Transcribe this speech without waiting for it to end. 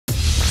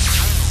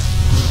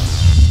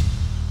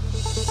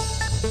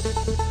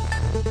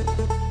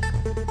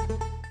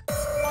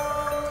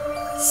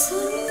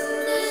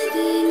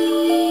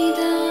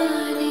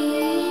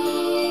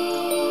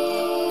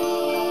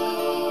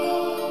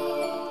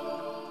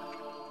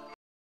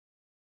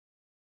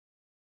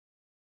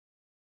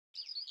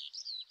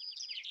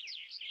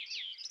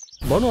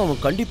பானு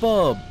அவன் கண்டிப்பா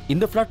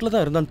இந்த ஃபிளாட்ல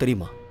தான் இருந்தான்னு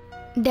தெரியுமா?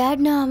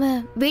 டாட், நான் அவன்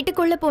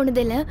வீட்டுக்குள்ள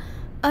போனதில்ல.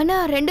 ஆனா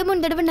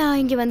 2-3 தடவை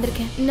நான் இங்க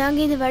வந்திருக்கேன். நாங்க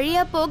இந்த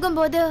வழியா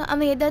போகும்போது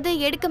அவன் ஏதாவது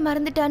எடுக்க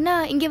மறந்துட்டான்னா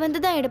இங்க வந்து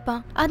தான்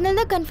எடுப்பான். அதனால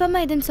தான்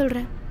கன்ஃபார்மா இதுன்னு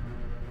சொல்றேன்.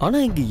 ஆனா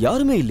இங்க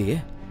யாருமே இல்லையே.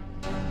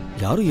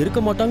 யாரும் இருக்க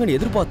மாட்டாங்கன்னு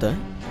எதிர்பார்த்தேன்.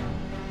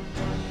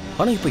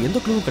 ஆனா இப்ப எந்த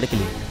க்ளூவும்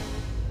கிடைக்கலையே.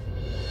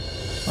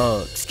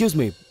 Excuse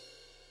me.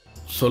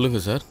 சொல்லுங்க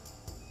சார்.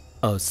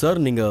 சார்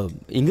நீங்க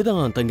இங்க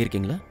தான் தங்கி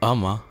இருக்கீங்களா?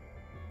 ஆமா.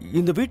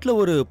 இந்த வீட்ல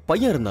ஒரு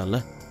பையன் இருந்தான்ல,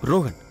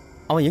 ரோஹன்.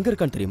 அவன் எங்க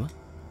இருக்கான்னு தெரியுமா?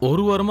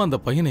 ஒரு வாரமா அந்த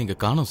பையனை இங்க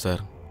காணோம்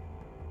சார்.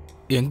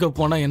 எங்க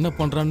போனா என்ன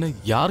பண்றான்னு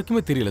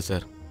யாருக்குமே தெரியல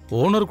சார்.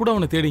 ஓனர் கூட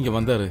அவனை தேடி இங்க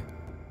வந்தாரு.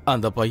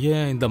 அந்த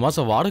பையன் இந்த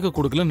மாசம் வாடகை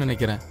கொடுக்கலன்னு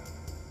நினைக்கிறேன்.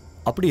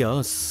 அப்படியா?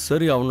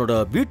 சரி, அவனோட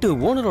வீட்டு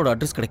ஓனரோட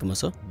அட்ரஸ் கிடைக்குமா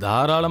சார்?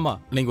 தாராளமா.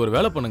 நீங்க ஒரு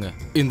வேலை பண்ணுங்க,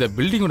 இந்த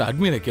பில்டிங்கோட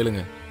அட்மினை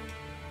கேளுங்க.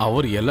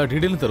 அவர் எல்லா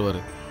டீடைலும்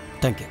தருவாரு.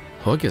 தேங்க்யூ.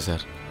 Okay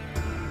sir.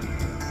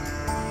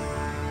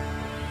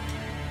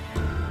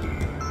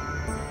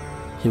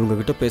 இவங்க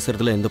கிட்ட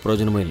பேசுறதுல எந்த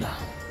பிரயோஜனமும் இல்லை.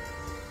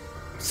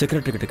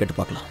 செக்ரட்டரி கிட்ட கேட்டு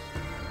பார்க்கலாம்.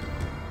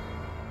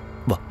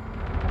 வா.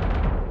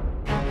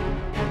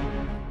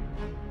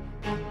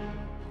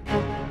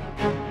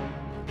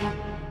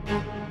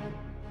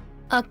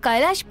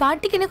 கைலாஷ்,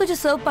 பாட்டிக்கு என்ன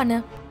கொஞ்சம் சர்வ் பண்ணு.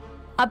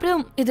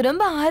 அப்புறம் இது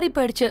ரொம்ப ஆறி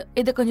போயிடுச்சு,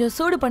 இதை கொஞ்சம்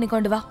சூடு பண்ணி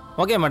கொண்டு வா.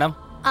 Okay madam.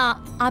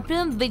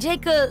 அப்புறம்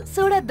விஜய்க்கு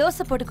சூடா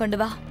தோசை போட்டு கொண்டு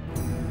வா.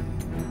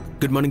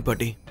 குட் மார்னிங்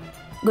பாட்டி.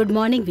 Good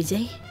morning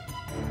Vijay.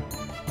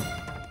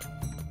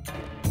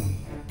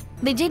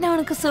 விஜய், நான்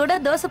உனக்கு சூடா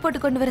தோசை போட்டு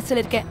கொண்டு வர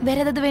சொல்லிருக்கேன். வேற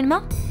ஏதாவது வேணுமா?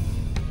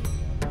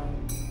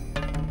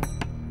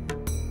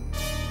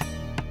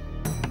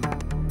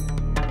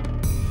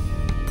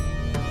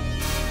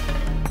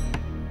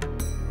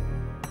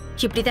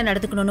 இப்படிதான்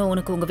நடந்துக்கணும்னு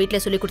உனக்கு உங்க வீட்டுல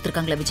சொல்லி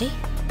கொடுத்துருக்காங்களா விஜய்?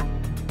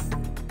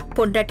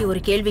 பொண்டாட்டி ஒரு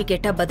கேள்வி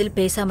கேட்டா பதில்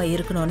பேசாம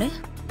இருக்கணும்னு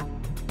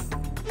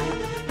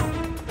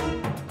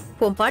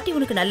உன் பாட்டி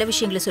உனக்கு நல்ல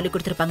விஷயங்களை சொல்லி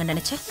கொடுத்துருப்பாங்கன்னு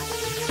நினைச்ச.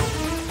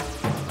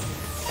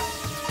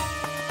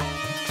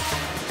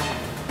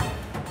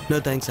 No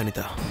thanks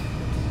Anitha.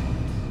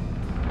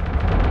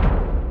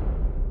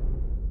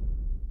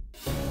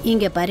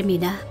 இங்க பாரு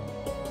மீனா,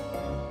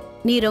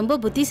 நீ ரொம்ப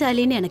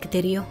புத்திசாலின்னு எனக்கு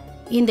தெரியும்.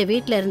 இந்த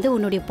வீட்ல இருந்து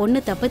உன்னுடைய பொண்ணு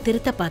தப்ப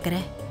திருத்த பாக்குற.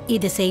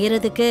 இதை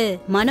செய்யறதுக்கு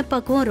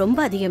மனப்பக்குவம் ரொம்ப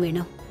அதிகம்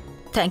வேணும்.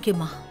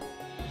 தேங்க்யூமா.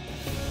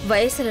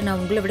 வயசுல நான்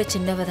உங்களை விட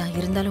சின்னவதான்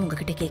இருந்தாலும்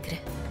உங்ககிட்ட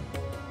கேக்குறேன்.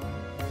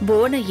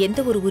 போன எந்த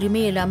ஒரு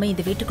உரிமையும் இல்லாம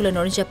இந்த வீட்டுக்குள்ள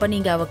நுழைஞ்சப்ப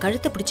நீங்க அவ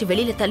கழுத்தை பிடிச்சி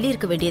வெளியில தள்ளி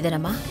இருக்க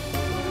வேண்டியதானம்மா?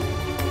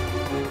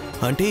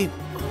 ஆண்டி,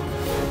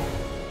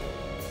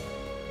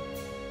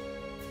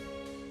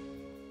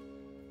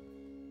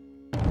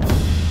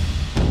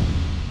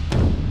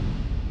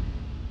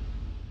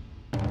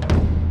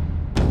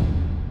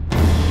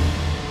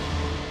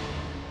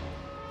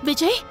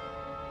 விஜய்,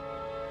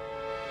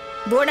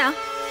 போனா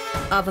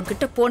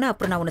அவன்கிட்ட போனா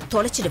அப்புறம் நான் உன்னை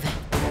தொலைச்சிடுவேன்.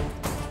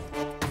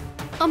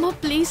 அம்மா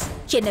ப்ளீஸ்.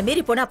 என்ன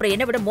மீறி போனா அப்புறம்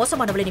என்ன விட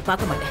மோசமானவளை நீ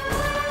பார்க்க மாட்டேன்.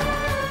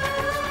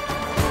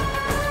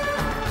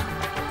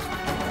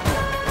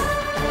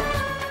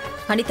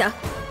 அனிதா,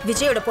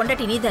 விஜயோட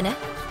பொண்டாட்டி நீ தானே?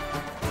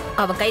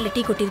 அவன் கையில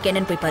டீ கொட்டிருக்க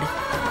என்னன்னு போய் பாரு.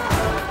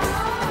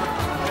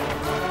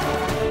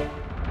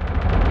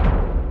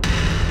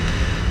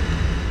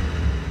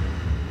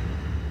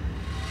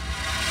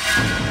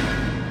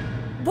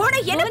 போனா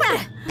என்ன பண்ற?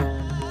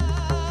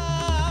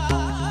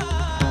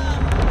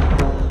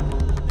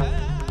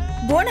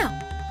 போனா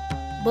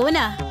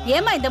புவனா,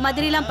 ஏமா இந்த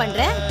மாதிரி எல்லாம்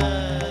பண்ற?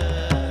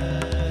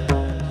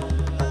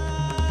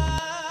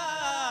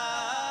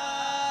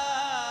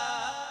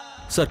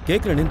 சார்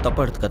கேட்குறேன்னு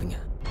தப்பா எடுத்துக்காதீங்க.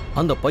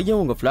 அந்த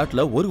பையன் உங்க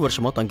ஃபிளாட்ல 1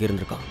 வருஷமா தங்கி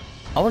இருந்திருக்கான்.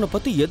 அவனை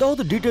பத்தி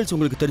ஏதாவது டீடைல்ஸ்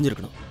உங்களுக்கு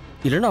தெரிஞ்சிருக்கணும்.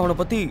 இல்லைன்னா அவனை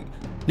பத்தி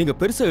நீங்க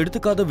பெருசா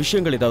எடுத்துக்காத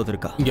விஷயங்கள் ஏதாவது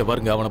இருக்கா? இங்க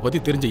பாருங்க, அவனை பத்தி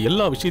தெரிஞ்ச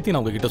எல்லா விஷயத்தையும்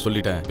நான் உங்ககிட்ட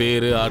சொல்லிட்டேன்.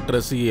 பேரு,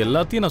 அட்ரஸ்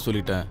எல்லாத்தையும் நான்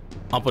சொல்லிட்டேன்.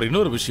 அப்புறம்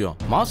இன்னொரு விஷயம்,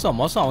 மாசம்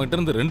மாசம் அவன்கிட்ட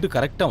இருந்து ரெண்ட்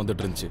கரெக்டா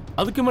வந்துட்டு இருந்துச்சு.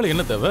 அதுக்கு மேல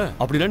என்ன தேவை?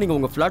 அப்படின்னா நீங்க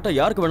உங்க ஃபிளாட்டை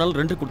யாருக்கு வேணாலும்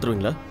ரெண்ட்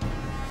கொடுத்துருவீங்களா?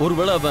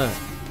 ஒருவேளை அவன்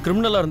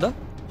கிரிமினலா இருந்தா?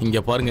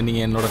 இங்க பாருங்க,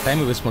 நீங்க என்னோட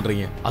டைம் வேஸ்ட்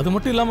பண்றீங்க. அது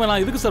மட்டும் இல்லாம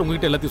நான் எதுக்கு சார்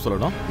உங்ககிட்ட எல்லாத்தையும்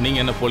சொல்லணும்? நீங்க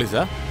என்ன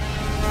போலீஸா?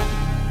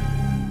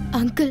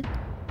 அங்கிள்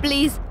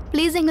ப்ளீஸ்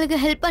ப்ளீஸ் எங்களுக்கு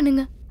ஹெல்ப்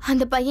பண்ணுங்க.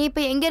 அந்த பையன்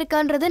இப்ப எங்க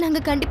இருக்கான்றதை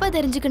நாங்க கண்டிப்பா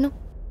தெரிஞ்சுக்கணும்.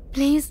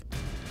 ப்ளீஸ்.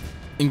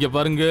 இங்க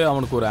பாருங்க,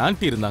 அவனுக்கு ஒரு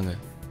ஆன்ட்டி இருந்தாங்க.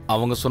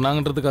 அவங்க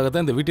சொன்னாங்கன்றதுக்காக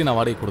தான் இந்த வீட்டை நான்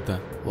வாடகை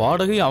கொடுத்தேன்.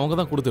 வாடகையை அவங்க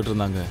தான் கொடுத்துட்டு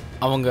இருந்தாங்க.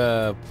 அவங்க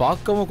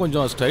பார்க்கவும்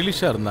கொஞ்சம்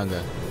ஸ்டைலிஷா இருந்தாங்க.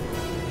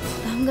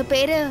 அவங்க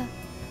பேரு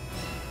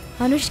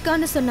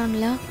அனுஷ்கான்னு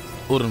சொன்னாங்களா?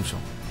 ஒரு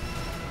நிமிஷம்,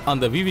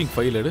 அந்த வீவிங்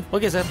ஃபைல் எடு.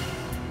 Okay sir.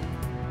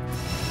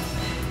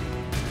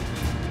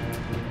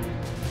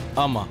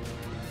 ஆமா,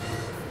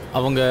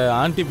 அவங்க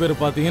ஆன்ட்டி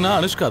பேர் பார்த்தீங்கன்னா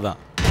அனுஷ்கா தான்.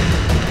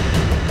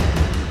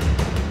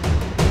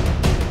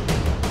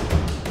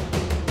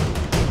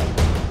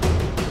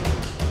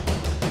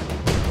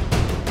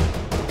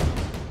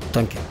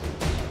 தேங்க்யூ.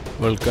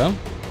 வெல்கம்.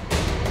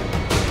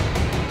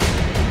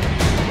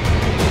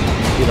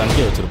 இது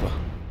அங்கேயே வச்சிருப்பா.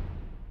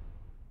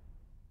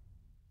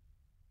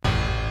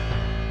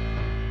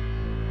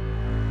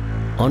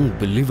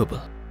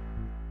 அன்பிலீவபிள்.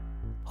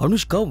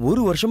 அனுஷ்கா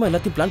 1 வருஷமா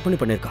எல்லாத்தையும் பிளான்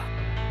பண்ணிருக்கா.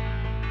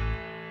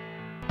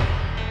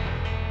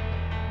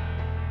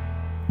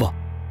 வா.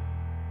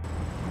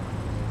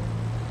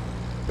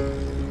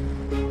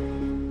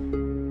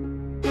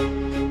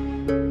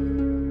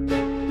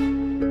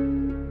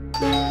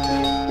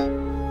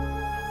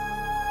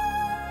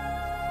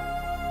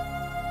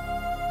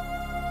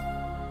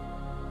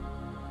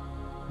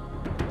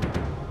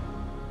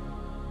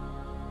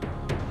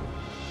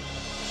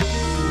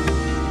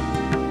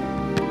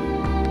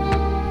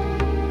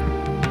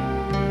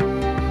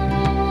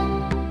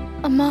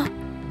 அம்மா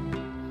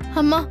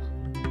அம்மா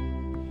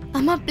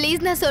அம்மா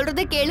ப்ளீஸ் நான்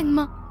சொல்றதை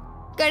கேளுங்கம்மா.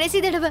 கடைசி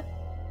தடவை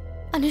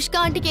அனுஷ்கா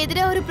ஆண்டிக்கு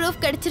எதிராக ஒரு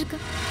ப்ரூஃப் கிடைச்சிருக்கு.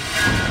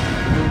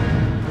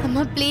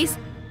 அம்மா ப்ளீஸ்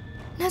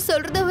நான்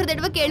சொல்றத ஒரு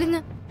தடவை கேளுங்க.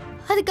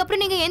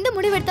 அதுக்கப்புறம் நீங்க எந்த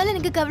முடிவு எடுத்தாலும்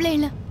எனக்கு கவலை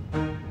இல்லை.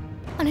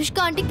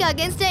 அனுஷ்கா ஆண்டிக்கு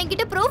அகைன்ஸ்டா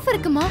என்கிட்ட ப்ரூஃப்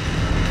இருக்குமா?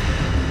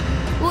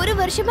 ஒரு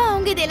வருஷமா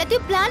அவங்க இது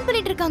எல்லாத்தையும் பிளான்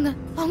பண்ணிட்டு இருக்காங்க.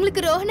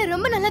 அவங்களுக்கு ரோஹனை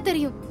ரொம்ப நல்லா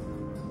தெரியும்.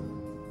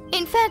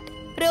 இன்ஃபேக்ட்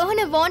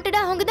ரோஹனை வாண்டடா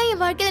அவங்க தான்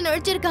என் வாழ்க்கையில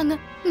நுழைச்சிருக்காங்க.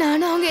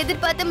 நானும் அவங்க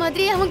எதிர்பார்த்த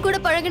மாதிரி அவங்க கூட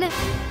பழகினேன்.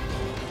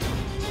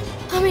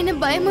 அவன் என்ன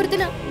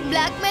பயமுறுத்தினா,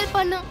 பிளாக்மெயில்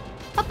பண்ணான்.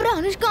 அப்புறம்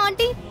அனுஷ்கா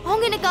ஆண்டி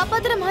அவங்க என்ன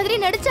காப்பாத்துற மாதிரி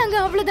நடிச்சாங்க.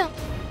 அவ்வளவுதான்.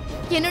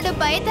 என்னோட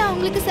பயத்தை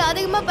அவங்களுக்கு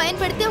சாதகமா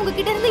பயன்படுத்தி அவங்க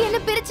கிட்ட இருந்து என்ன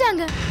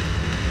பிரிச்சாங்க.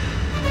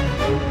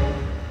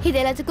 இது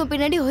எல்லாத்துக்கும்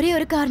பின்னாடி ஒரே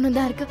ஒரு காரணம்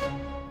தான் இருக்கு.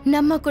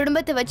 நம்ம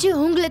குடும்பத்தை வச்சு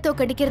உங்களை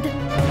தோக்கடிக்கிறது.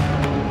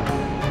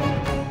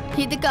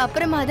 இதுக்கு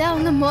அப்புறமா தான்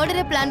அவங்க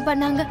மர்டரை பிளான்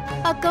பண்ணாங்க.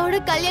 அக்காவோட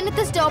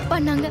கல்யாணத்தை ஸ்டாப்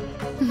பண்ணாங்க.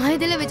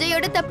 இதுல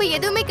விஜயோட தப்பு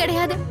எதுவுமே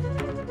கிடையாது.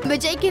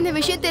 விஜய்க்கு இந்த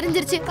விஷயம்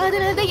தெரிஞ்சிருச்சு.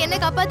 அதனாலதான் என்ன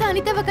காப்பாத்த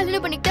அனிதாவை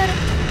கல்யாணம் பண்ணிக்கிட்டாரு.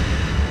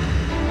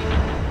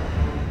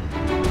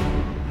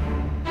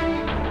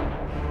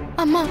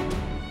 அம்மா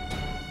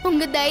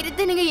உங்க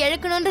தைரியத்தை நீங்க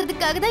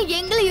இழக்கணும்ன்றதுக்காக தான்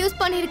எங்களை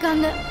யூஸ்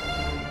பண்ணிருக்காங்க.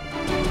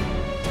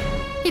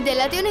 இது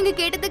எல்லாத்தையும் நீங்க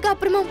கேட்டதுக்கு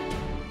அப்புறமா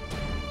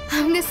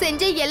அவங்க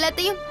செஞ்ச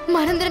எல்லாத்தையும்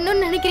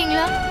மறந்துடணும்னு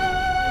நினைக்கிறீங்களா?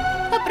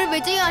 அப்புறம்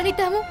விஜய்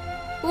அனிதாவும்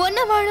ஒன்ன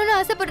வாழணும்னு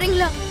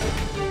ஆசைப்படுறீங்களா?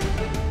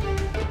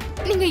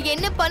 நீங்க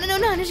என்ன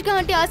பண்ணணும்னு அனுஷ்கா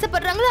ஆண்டி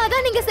ஆசைப்படுறாங்களோ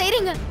அதான் நீங்க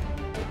செய்றீங்க.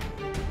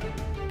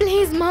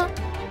 ப்ளீஸ்மா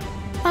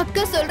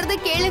அக்கா சொல்றத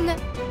கேளுங்க.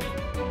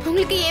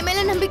 உங்களுக்கு என்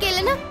மேல நம்பிக்கை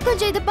இல்லைன்னா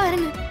கொஞ்சம் இதை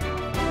பாருங்க.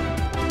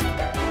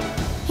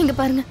 இங்க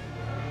பாருங்க.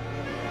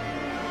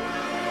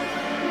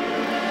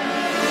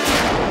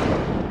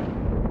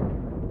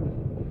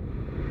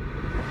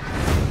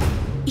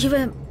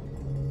 இவன்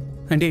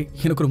ஆண்டி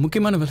எனக்கு ஒரு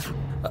முக்கியமான வேலை.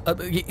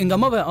 எங்க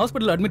அம்மாவை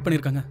ஹாஸ்பிட்டல் அட்மிட்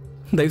பண்ணிருக்காங்க.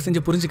 தயவு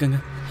செஞ்சு புரிஞ்சுக்கங்க.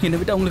 என்னை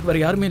விட்டு அவங்களுக்கு வேற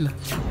யாருமே இல்லை.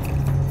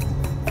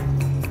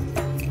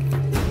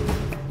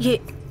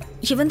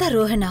 இவன் தான்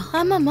ரோஹனா?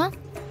 ஆமாமா.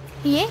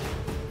 ஏன்?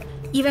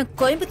 இவன்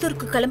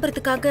கோயம்புத்தூருக்கு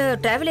கிளம்புறதுக்காக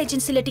டிராவல்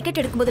ஏஜென்சில டிக்கெட்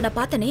எடுக்கும்போது நான்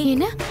பார்த்தனே.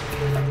 என்ன?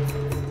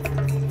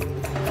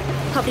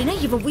 அப்படின்னா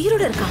இவன்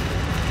உயிரோட இருக்கான்.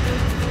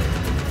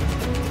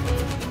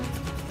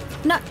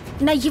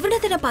 நான் இவனை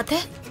தானே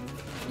பார்த்தேன்.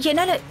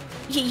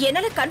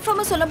 என்னால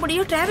கன்ஃபார்மா சொல்ல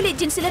முடியும். டிராவல்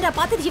ஏஜென்சில நான்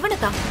பார்த்தது இவனை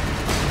தான்.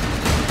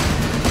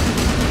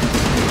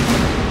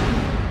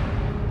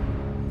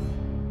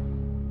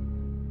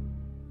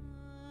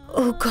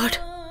 ஓ காட்.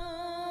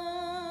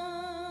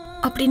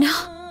 அப்படின்னா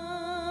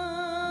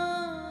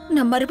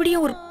நான்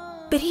மறுபடியும் ஒரு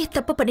பெரிய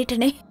தப்பு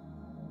பண்ணிட்டேனே.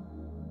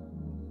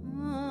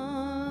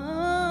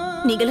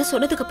 நீங்கள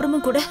சொன்னதுக்கு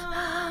அப்புறமும் கூட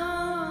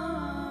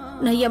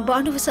நான் என்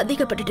பானுவை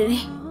சந்தேகப்பட்டுட்டேனே.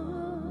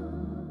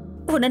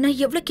 உன்னை நான்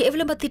எவ்வளவு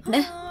கேவலமா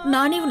திட்டினேன்.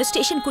 நானே உன்னை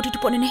ஸ்டேஷன் கூட்டிட்டு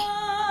போனேனே.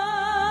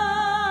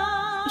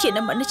 என்ன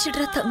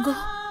மன்னிச்சிடுற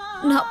தங்கம்.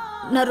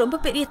 நான் ரொம்ப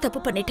பெரிய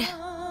தப்பு பண்ணிட்டேன்.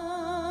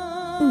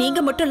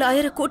 நீங்க மட்டும்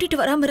லாயரை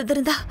கூட்டிட்டு வராம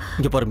இருந்திருந்தா.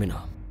 இங்க பாரு மீனா,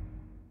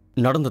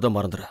 நடந்ததை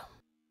மறந்துற.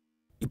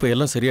 இப்ப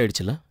எல்லாம்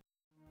சரியாயிடுச்சுல.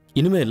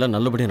 இனிமே எல்லாம்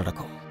நல்லபடியா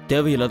நடக்கும்.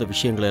 தேவையில்லாத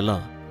விஷயங்களை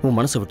எல்லாம் உன்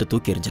மனசை விட்டு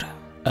தூக்கி எறிஞ்சிட.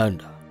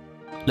 And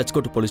let's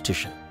go to police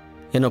station.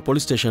 என்ன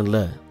போலீஸ் ஸ்டேஷன்ல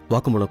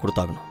வாக்குமூலம்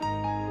கொடுத்தாகணும்.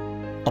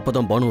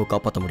 அப்பதான் பானுவை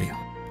காப்பாற்ற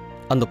முடியும்.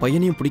 அந்த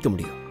பையனையும் பிடிக்க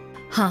முடியும்.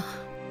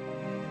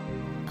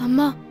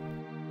 அம்மா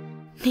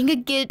நீங்க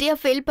கில்ட்டியா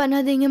ஃபீல்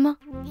பண்ணாதீங்கம்மா.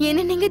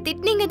 என்ன நீங்க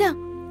திட்டினீங்க தான்.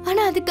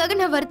 ஆனா அதுக்காக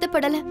நான்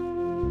வருத்தப்படல.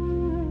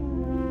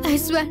 I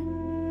swear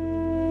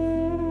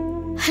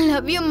I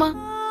love you அம்மா.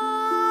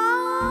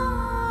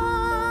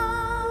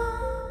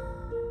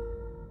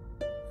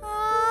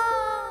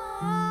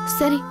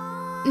 சரி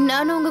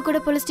நானும் உங்க கூட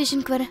போலீஸ்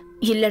ஸ்டேஷனுக்கு வரேன்.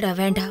 இல்லடா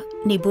வேண்டாம்.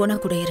 நீ போனா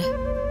கூட இரு.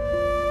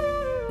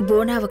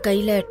 போனா அவ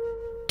கையில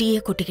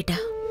டீய கொட்டிக்கிட்டா.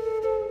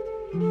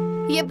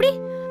 எப்படி?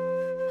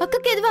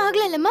 அக்காக்கு எதுவும்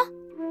ஆகல இல்லம்மா?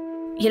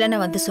 இல்ல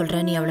நான் வந்து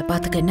சொல்றேன். நீ அவளை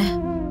பாத்துக்க. என்ன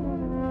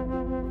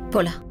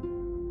போலாம்.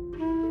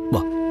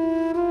 வா.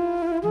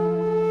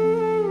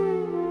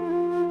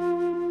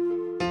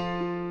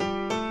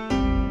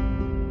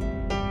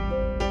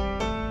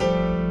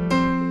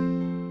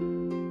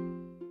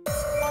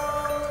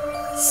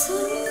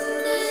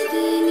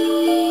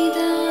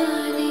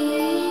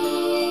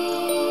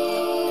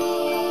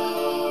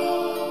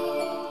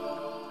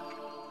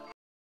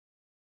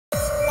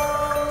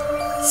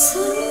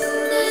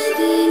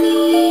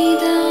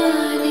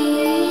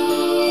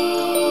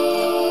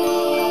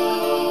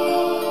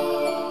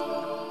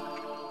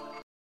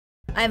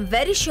 ஐ எம்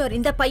வெரி ஷூர்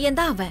இந்த பையன்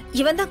தான் அவன்.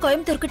 இவன் தான்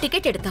கோயம்புத்தூருக்கு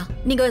டிக்கெட் எடுத்தான்.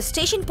 நீங்க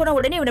ஸ்டேஷன் போன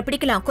உடனே இவனை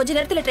பிடிக்கலாம். கொஞ்ச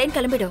நேரத்துல ட்ரெயின்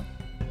கிளம்பிடும்.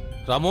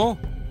 ராமு,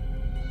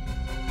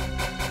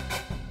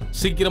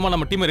 சீக்கிரமா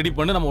நம்ம டீமை ரெடி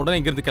பண்ணி நம்ம உடனே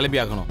இங்க இருந்து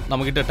கிளம்பி ஆகணும்.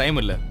 நம்ம கிட்ட டைம்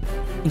இல்ல.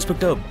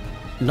 இன்ஸ்பெக்டர்,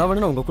 நான்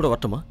வேணா உங்க கூட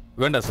வரட்டுமா?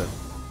 வேண்டாம் சார்,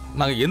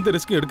 நாங்க எந்த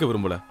ரிஸ்க்கும் எடுக்க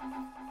விரும்பல.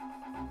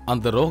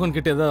 அந்த ரோகன்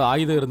கிட்ட ஏதாவது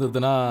ஆயுதம்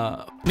இருந்ததுன்னா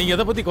நீங்க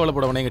எதை பத்தி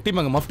கவலைப்பட வேணாம். எங்க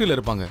டீம் அங்க மஃப்டில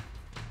இருப்பாங்க.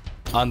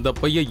 அந்த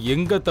பையன்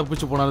எங்க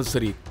தப்பிச்சு போனாலும்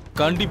சரி,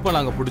 கண்டிப்பா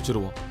நாங்க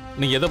பிடிச்சிருவோம்.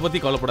 நீங்க எதை பத்தி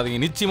கவலைப்படாதீங்க.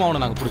 நிச்சயமா அவனை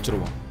நாங்க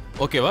பிடிச்சிருவோம்.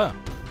 ஓகேவா?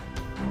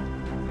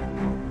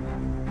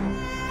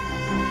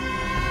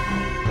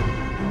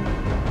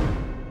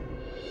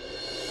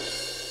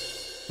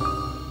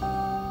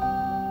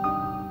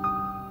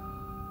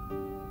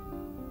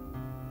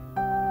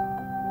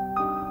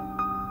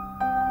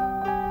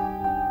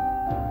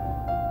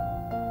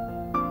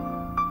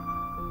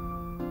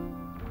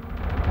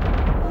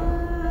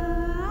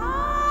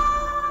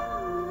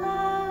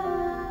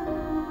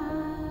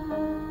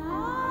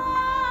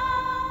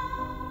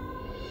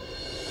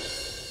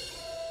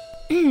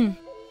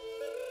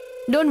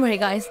 டோன்ட் வரி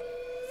காய்ஸ்,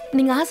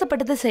 நீங்க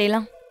ஆசைப்பட்டதை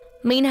செய்யலாம்.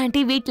 மீனா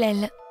ஆண்டி வீட்ல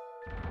இல்ல.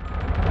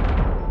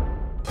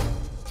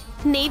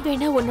 நீ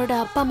வேணா உன்னோட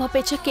அப்பா அம்மா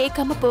பேச்ச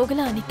கேட்காம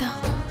போகலாம் அனிதா.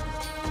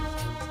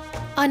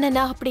 ஆனா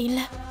நான் அப்படி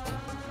இல்லை.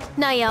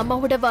 நான் என்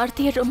அம்மாவோட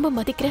வார்த்தையை ரொம்ப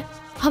மதிக்கிறேன்.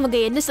 அவங்க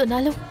என்ன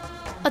சொன்னாலும்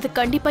அது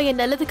கண்டிப்பா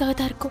என் நல்லதுக்காக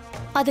தான் இருக்கும்.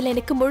 அதுல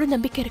எனக்கு முழு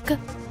நம்பிக்கை இருக்கு.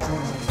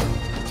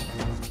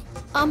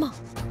 ஆமா,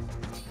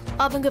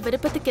 அவங்க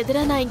விருப்பத்துக்கு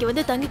எதிராக நான் இங்க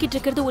வந்து தங்கிக்கிட்டு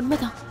இருக்கிறது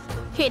உண்மைதான்.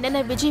 ஏன்னா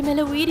நான் விஜய்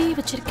மேல உயிரையே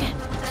வச்சிருக்கேன்.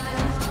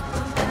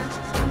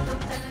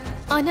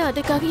 ஆனா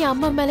அதுக்காக என்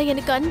அம்மா மேல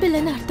எனக்கு அன்பு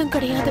இல்லைன்னு அர்த்தம்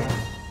கிடையாது.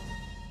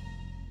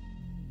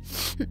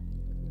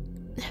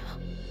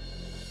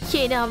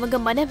 ஏன்னா அவங்க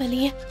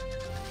மனவலிய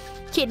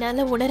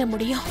என்னால உணர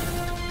முடியும்.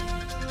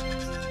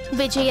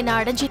 விஜய நான்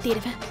அடைஞ்சு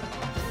தீருவேன்.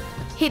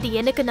 இது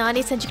எனக்கு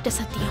நானே செஞ்சுக்கிட்ட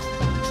சத்தியம்.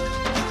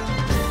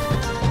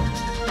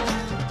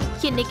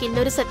 இன்னைக்கு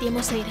இன்னொரு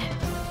சத்தியமும் செய்யறேன்.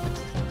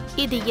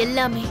 இது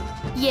எல்லாமே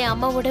என்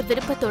அம்மாவோட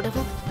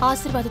விருப்பத்தோடவும்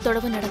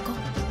ஆசீர்வாதத்தோடவும்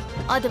நடக்கும்.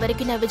 அது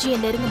வரைக்கும் நான் விஜய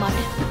நெருங்க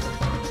மாட்டேன்.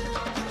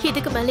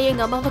 இதுக்கு மேலே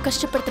எங்க அம்மாவை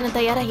கஷ்டப்படுத்த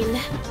தயாரா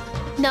இல்லை.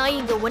 நான்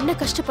இங்க ஒன்ன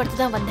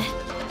கஷ்டப்படுத்த தான் வந்தேன்.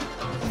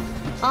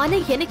 ஆனா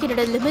எனக்கு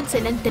என்னோட லிமிட்ஸ்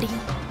என்னன்னு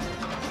தெரியும்.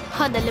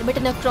 அந்த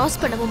லிமிட்டை நான் கிராஸ்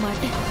பண்ணவும்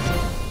மாட்டேன்.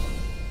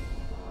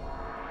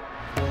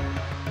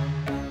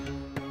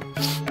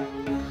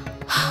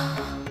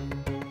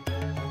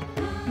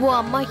 உன்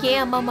அம்மா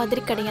ஏன் அம்மா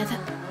மாதிரி கிடையாது.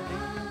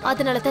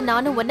 அதனாலதான்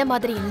நானும் ஒன்ன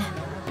மாதிரி இல்லை.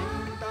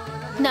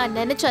 நான்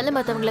நினைச்சாலும்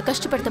மற்றவங்களை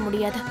கஷ்டப்படுத்த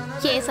முடியாது.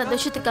 என்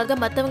சந்தோஷத்துக்காக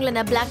மற்றவங்களை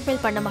நான்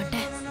பிளாக்மெயில் பண்ண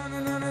மாட்டேன்.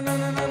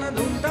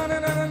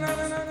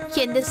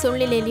 எந்த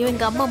சூழ்நிலையிலையும்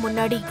எங்க அம்மா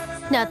முன்னாடி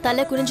நான்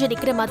தலை குறிஞ்சு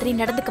நிக்கிற மாதிரி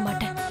நடந்துக்க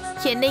மாட்டேன்.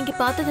 என்னை இங்க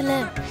பார்த்ததுல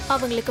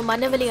அவங்களுக்கு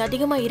மனவலி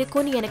அதிகமா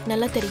இருக்கும்னு எனக்கு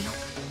நல்லா தெரியும்.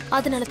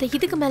 அதனாலதான்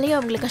இதுக்கு மேலேயும்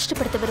அவங்களை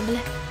கஷ்டப்படுத்த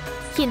விரும்பல.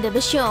 இந்த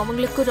விஷயம்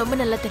அவங்களுக்கும் ரொம்ப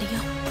நல்லா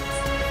தெரியும்.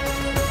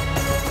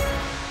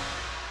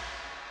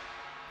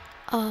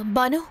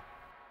 பானு,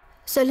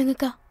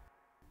 சொல்லுங்கக்கா.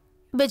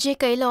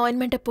 விஜய் கையில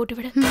ஆயின்மெண்ட்டை போட்டு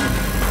விட.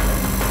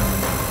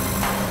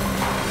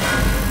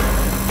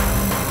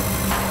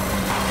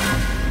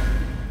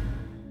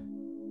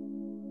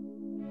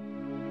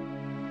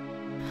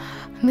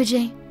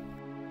 Vijay,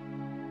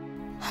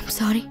 I'm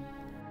sorry.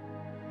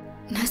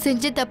 நான்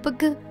செஞ்ச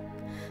தப்புக்கு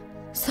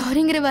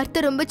சாரிங்கிற வார்த்தை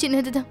ரொம்ப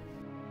சின்னதுதான்.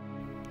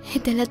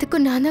 இது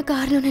எல்லாத்துக்கும் நான் தான்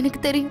காரணம்னு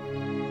எனக்கு தெரியும்.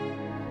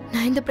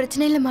 நான் இந்த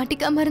பிரச்சனையில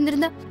மாட்டிக்காம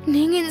இருந்திருந்தா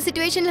நீங்க இந்த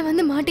சிச்சுவேஷன்ல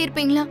வந்து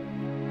மாட்டியிருப்பீங்களா?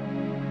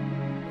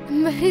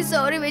 Very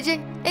sorry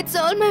Vijay. It's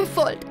all my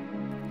fault.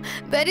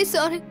 Very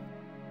sorry.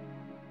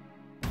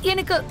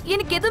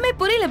 எனக்கு எதுவுமே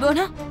புரியல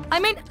போனா. ஐ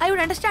மீன் I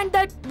would understand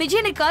that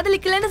Vijay எனக்கு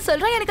காதலிக்கலன்னு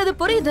சொல்றான். எனக்கு அது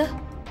புரியுது.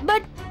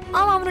 பட்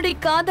அவன் அவனுடைய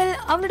காதல்,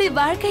 அவனுடைய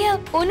வாழ்க்கைய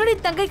உன்னுடைய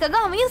தங்கைக்காக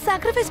அவன்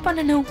சாக்ரிஃபைஸ்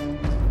பண்ணணும்.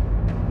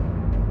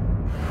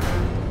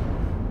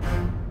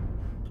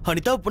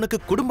 அனிதா, உனக்கு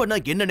குடும்பம்னா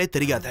என்னன்னே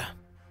தெரியாத.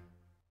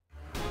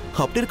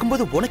 அப்படி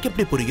இருக்கும்போது உனக்கு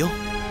எப்படி புரியும்?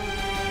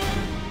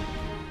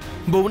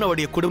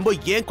 புவனாவுடைய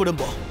குடும்பம் ஏன்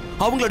குடும்பம்.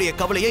 அவங்களுடைய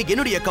கவலையை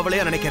என்னுடைய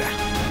கவலையா நினைக்கிறேன்.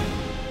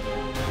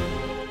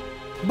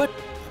 பட்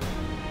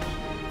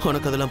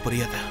உனக்கு அதெல்லாம்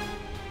புரியாது.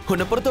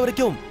 உன்னை பொறுத்த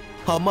வரைக்கும்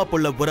அம்மா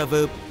புள்ள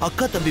உறவு,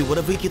 அக்கா தம்பி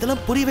உறவு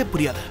இதெல்லாம் புரியவே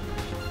புரியாது.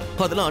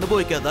 அதெல்லாம்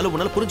அனுபவிக்காதால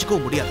உன்னால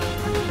புரிஞ்சுக்கவும் முடியாது.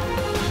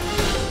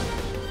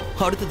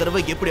 அடுத்த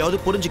தடவை எப்படியாவது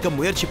புரிஞ்சுக்க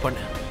முயற்சி பண்ண.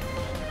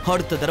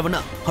 அடுத்த தடவைனா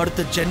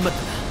அடுத்த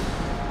ஜென்மத்துல.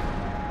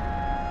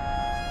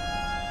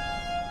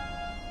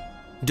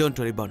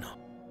 Don't worry Banu.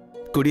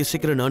 கூடிய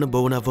சீக்கிரம் நானும்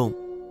புவனாவும்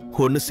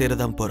ஒன்னு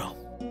சேரதான் போறோம்.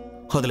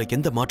 அதுல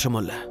எந்த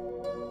மாற்றமும் இல்ல.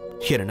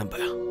 என்ன நம்ப.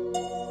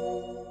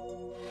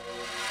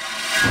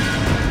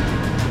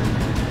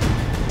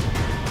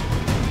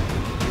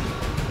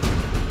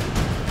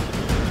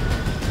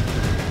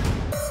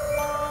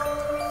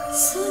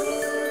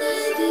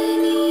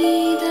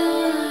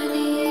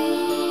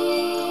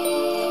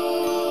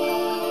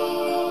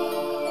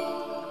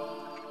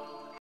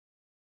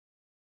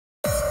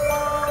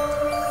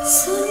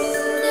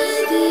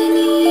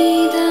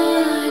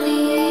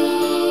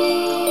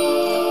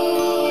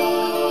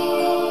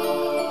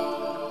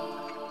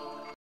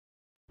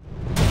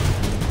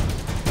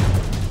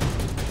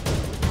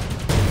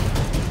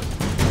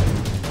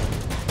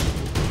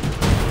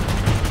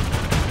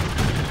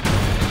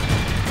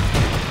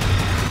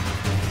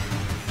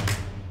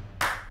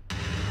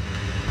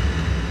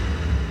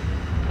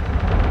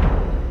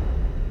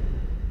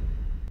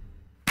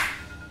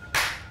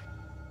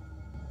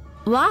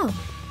 Wow,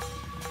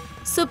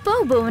 super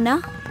Bhuvana.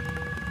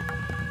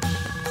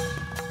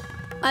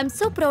 I'm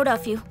so proud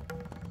of you.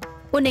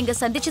 உன்னை இங்க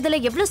சந்திச்சதுல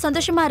எவ்வளவு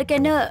சந்தோஷமா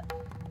இருக்கேன்னு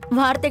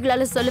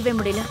வார்த்தைகளால சொல்லவே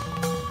முடியல.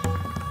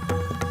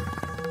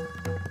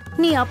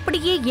 நீ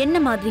அப்படியே என்ன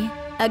மாதிரி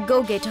a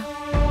go-getter.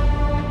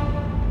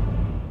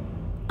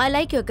 I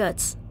like your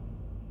guts.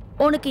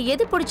 உனக்கு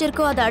எது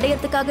பிடிச்சிருக்கோ அதை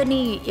அடையறதுக்காக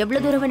நீ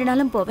எவ்வளவு தூரம்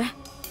வேணாலும் போவ.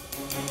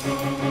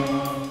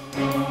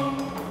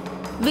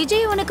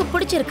 விஜய் உனக்கு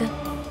பிடிச்சிருக்கு.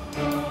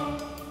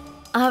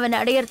 அவன்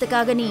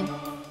அடையறதுக்காக நீ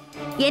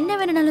என்ன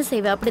வேணாலும்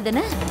செய்வ,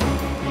 அப்படிதானே?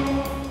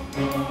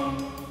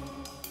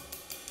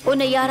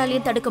 உன்னை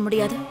யாராலையும் தடுக்க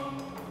முடியாது.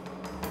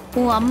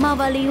 உன்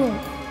அம்மாவாலையும்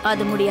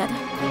அது முடியாது.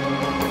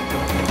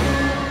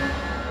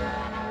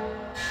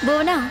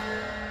 புவனா,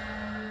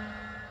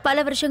 பல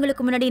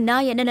வருஷங்களுக்கு முன்னாடி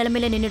நான் என்ன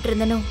நிலைமையில நின்னுட்டு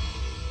இருந்தனோ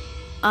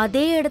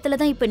அதே இடத்துல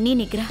தான் இப்ப நீ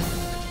நிக்கிற.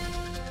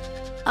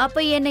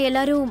 அப்ப என்ன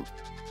எல்லாரும்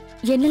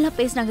என்னெல்லாம்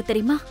பேசினாங்க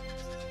தெரியுமா?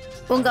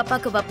 உங்க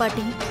அப்பாக்கு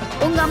வப்பாட்டி,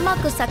 உங்க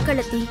அம்மாக்கு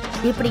சக்களத்தி,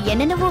 இப்படி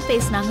என்னென்னவோ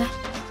பேசினாங்க.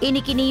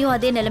 இன்னைக்கு நீயும்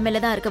அதே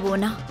நிலைமையில தான் இருக்க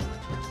போனா.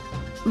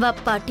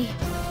 வப்பாட்டி.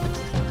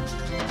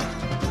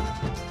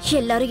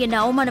 எல்லாரும் என்ன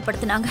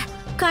அவமானப்படுத்தினாங்க,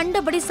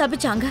 கண்டபடி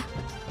சபிச்சாங்க.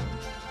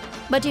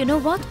 பட் யூ நோ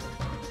வாட்,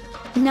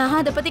 நான்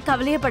அதை பத்தி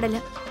கவலையே படல.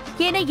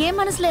 ஏன்னா என்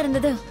மனசுல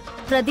இருந்தது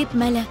பிரதீப்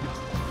மேல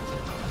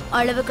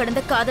அளவு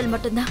கடந்த காதல்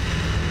மட்டும்தான்.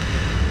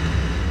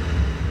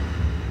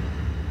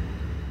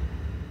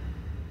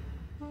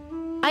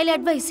 I'll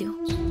advise you.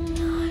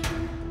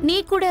 நீ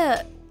கூட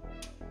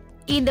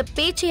இந்த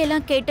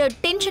பேச்சையெல்லாம் கேட்டு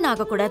டென்ஷன்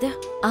ஆகக்கூடாது.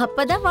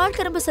 அப்பதான்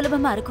வாழ்க்கை ரொம்ப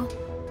சுலபமா இருக்கும்.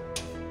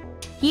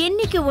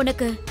 என்னைக்கு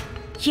உனக்கு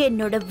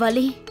என்னோட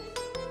வலி,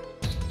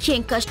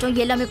 என் கஷ்டம்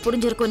எல்லாமே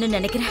புரிஞ்சிருக்கும்னு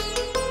நினைக்கிறேன்.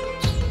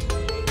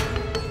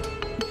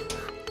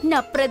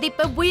 நான்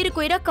பிரதீப்ப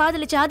உயிருக்கு உயிரா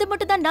காதலிச்சேன். அது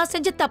மட்டும் தான் நான்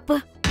செஞ்ச தப்பு.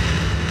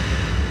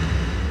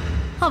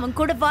 அவன்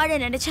கூட வாழ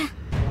நினைச்சேன்.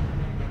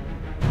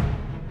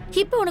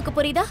 இப்ப உனக்கு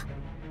புரியுதா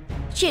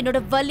என்னோட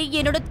வலி,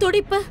 என்னோட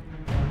துடிப்பு?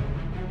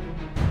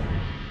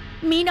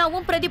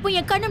 மீனாவும் பிரதீப்பும்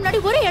என் கண்ணு முன்னாடி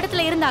ஒரே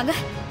இடத்துல இருந்தாங்க.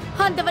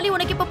 அந்த வலி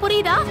உனக்கு இப்ப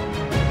புரியுதா?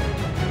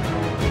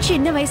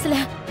 சின்ன வயசுல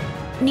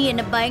நீ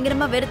என்ன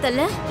பயங்கரமா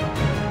வெறுத்தல்ல,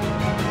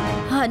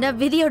 ஆனா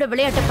விதியோட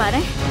விளையாட்ட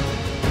பாரு.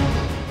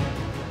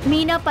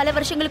 மீனா பல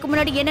வருஷங்களுக்கு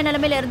முன்னாடி என்ன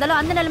நிலைமையில இருந்தாலும்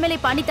அந்த நிலைமையில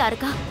இப்ப அனிதா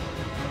இருக்கா.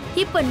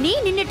 இப்ப நீ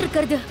நின்னுட்டு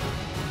இருக்கிறது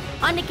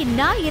அன்னைக்கு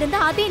நான் இருந்த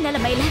அதே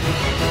நிலைமையில.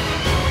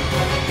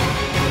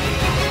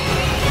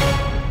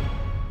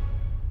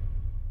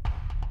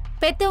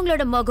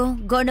 பெத்தவங்களோட முகம்,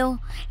 குணம்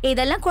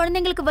இதெல்லாம்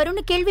குழந்தைங்களுக்கு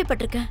வரும்னு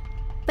கேள்விப்பட்டிருக்கேன்.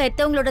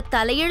 பெத்தவங்களோட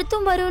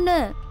தலையெழுத்தும் வரும்னு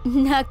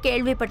நான்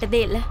கேள்விப்பட்டதே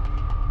இல்லை.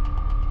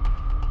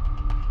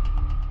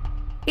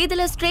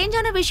 இதுல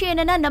ஸ்ட்ரேஞ்சான விஷயம்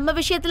என்னன்னா, நம்ம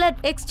விஷயத்துல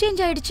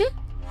எக்ஸ்சேஞ்ச் ஆயிடுச்சு.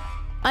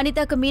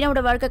 அனிதாக்கு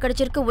மீனாவோட வாழ்க்கை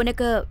கிடைச்சிருக்கு,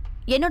 உனக்கு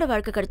என்னோட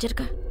வாழ்க்கை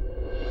கிடைச்சிருக்கு.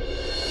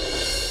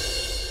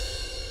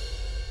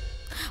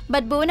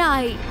 But Bhuvana,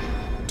 I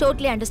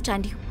totally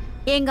understand you.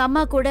 எங்க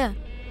அம்மா கூட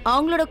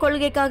அவங்களோட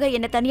கொள்கைக்காக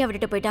என்னை தனியா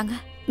விட்டுட்டு போயிட்டாங்க,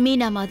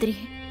 மீனா மாதிரி.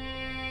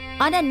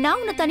 ஆனா நான்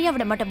உன்னை தனியா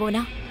விட மாட்டேன்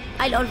Bhuvana.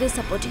 I'll always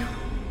support you.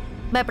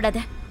 பயப்படாத.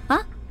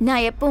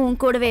 நான் எப்போ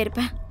உன் கூடவே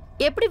இருப்பேன்.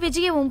 எப்படி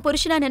விஜய உன்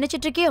புருஷனா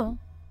நினைச்சிட்டு இருக்கியோ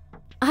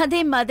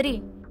அதே மாதிரி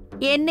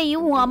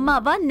என்னையும் உன்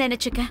அம்மாவா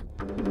நினைச்சுக்க.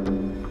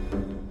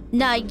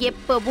 நான்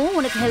எப்பவும்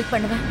உனக்கு ஹெல்ப்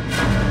பண்ணுவேன்.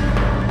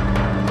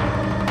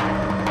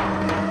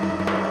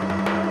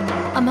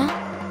 அம்மா,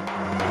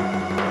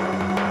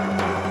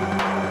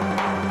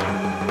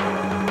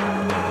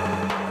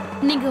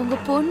 நீங்க உங்க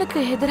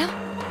பொண்ணுக்கு எதிரா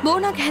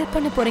போனாக்கு ஹெல்ப்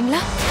பண்ண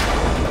போறீங்களா?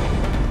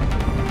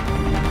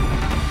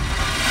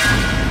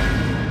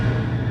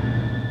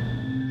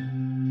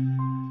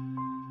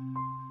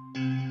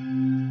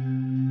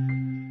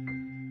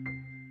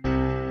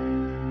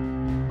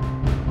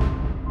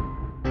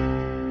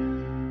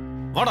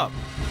 வாடா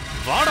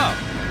வாடா.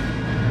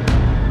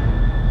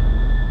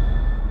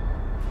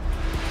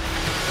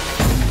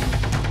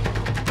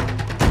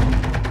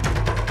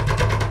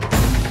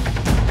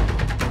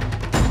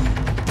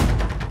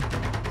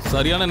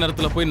 சரியான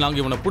நேரத்துல போய் நாங்க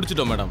இவனை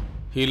பிடிச்சிட்டோம் மேடம்.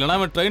 இல்லைன்னா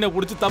அவன் ட்ரெயினை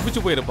பிடிச்சி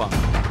தப்பிச்சு போயிருப்பான்.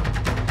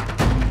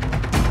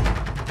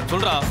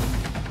 சொல்றா,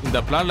 இந்த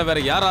பிளான்ல வேற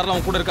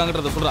யாரெல்லாம் கூட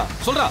இருக்காங்கன்றத சொல்றா.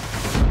 சொல்றா,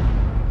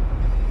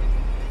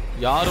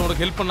 யாரும்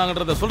உனக்கு ஹெல்ப்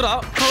பண்ணாங்கன்றத சொல்றா.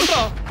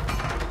 சொல்றா,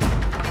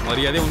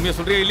 மரியாதை உண்மையா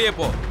சொல்றியா இல்லையே?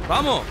 போ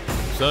ராமு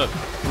சார்,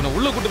 இவனை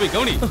உள்ள கூட்டு போய்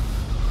கவனி.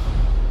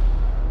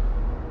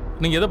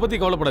 நீங்க எதை பத்தி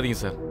கவலைப்படாதீங்க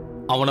சார்.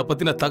 அவனை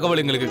பத்தின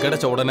தகவல் எங்களுக்கு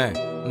கிடைச்ச உடனே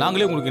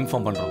நாங்களே உங்களுக்கு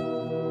இன்ஃபார்ம் பண்றோம்.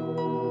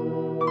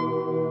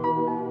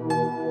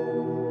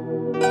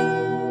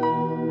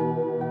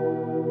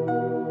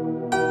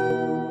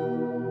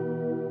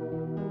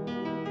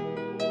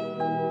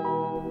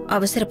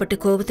 அவசரப்பட்டு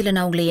கோபத்துல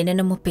நான் உங்களை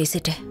என்னென்னமோ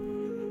பேசிட்டேன்.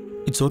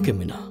 It's okay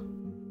Meena.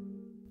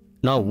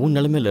 நான் உன்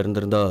நிலைமையில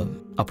இருந்திருந்தா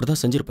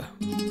அப்படிதான் செஞ்சிருப்பேன்.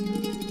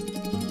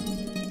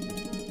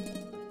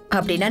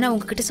 அப்படின்னா நான்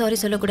உங்ககிட்ட sorry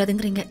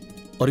சொல்லக்கூடாதுங்கிறீங்க.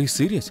 Are you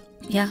serious?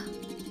 Yeah.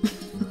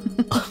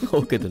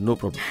 Okay then, no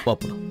problem.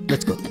 பாப்போம்.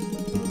 Let's go.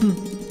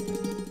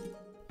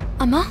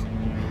 அம்மா,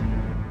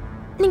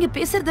 நீங்க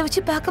பேசுறத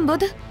வச்சு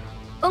பார்க்கும்போது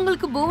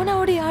உங்களுக்கு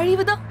புவனாவோட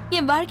அழிவு தான்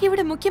என் வாழ்க்கையை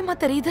விட முக்கியமா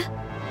தெரியுது.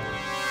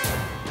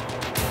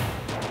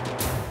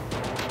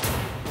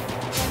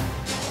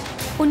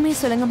 உண்மையை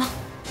சொல்லுங்கம்மா,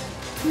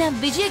 நான்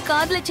விஜய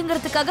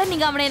காதலிச்சுங்கிறதுக்காக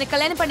நீங்க அவனை எனக்கு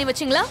கல்யாணம் பண்ணி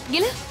வச்சீங்களா,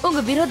 இல்ல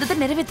உங்க விரோதத்தை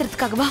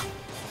நிறைவேற்றுறதுக்காகவா?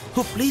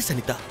 ஓ ப்ளீஸ்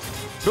அனிதா,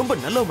 ரொம்ப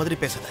நல்ல மாதிரி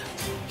பேசாத.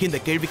 இந்த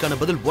கேள்விக்கான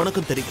பதில்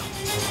உனக்கும் தெரியும்.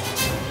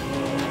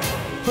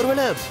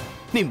 ஒருவேளை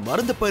நீ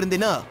மறந்து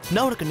போயிருந்தீனா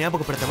நான் உனக்கு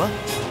ஞாபகப்படுத்தவா?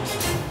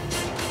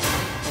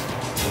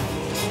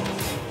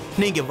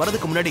 நீங்க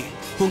வரதுக்கு முன்னாடி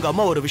உங்க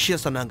அம்மா ஒரு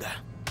விஷயம் சொன்னாங்க.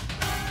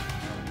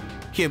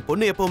 என்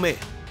பொண்ணு எப்பவுமே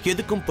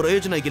எதுக்கும்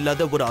பிரயோஜனம்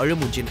இல்லாத ஒரு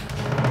அழுமூஞ்சின்னு.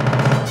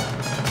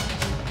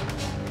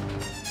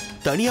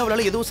 தனியா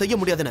அவளால எதுவும் செய்ய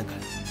முடியாது. நாங்க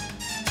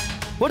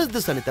What is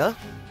this அனிதா?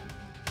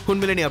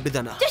 உண்மையிலே நீ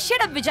அப்படிதானா? Just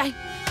shut up Vijay.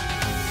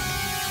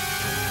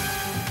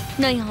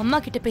 நான் என் அம்மா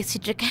கிட்ட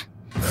பேசிட்டு இருக்கேன்.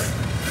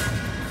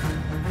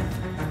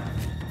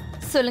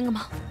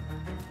 சொல்லுங்கம்மா,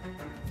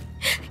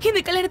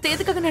 இந்த கல்யாணத்தை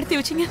எதுக்காக நடத்தி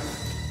வச்சீங்க?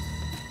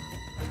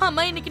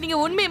 அம்மா, இன்னைக்கு நீங்க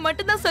உண்மையை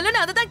மட்டும் தான்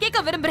சொல்லணும். அதை தான் கேட்க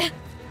விரும்புறேன்.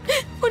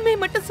 உண்மையை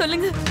மட்டும்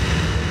சொல்லுங்க.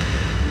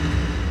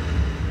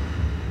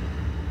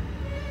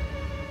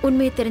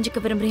 உண்மையை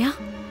தெரிஞ்சுக்க விரும்புறியா?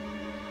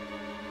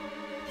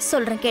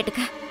 சொல்றேன்,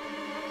 கேட்டுக்க.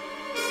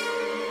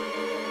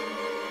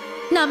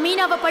 நான்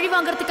மீனாவை பழி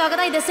வாங்கறதுக்காக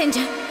தான் இதை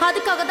செஞ்சேன்.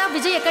 அதுக்காக தான்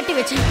விஜயை கட்டி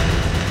வச்சேன்.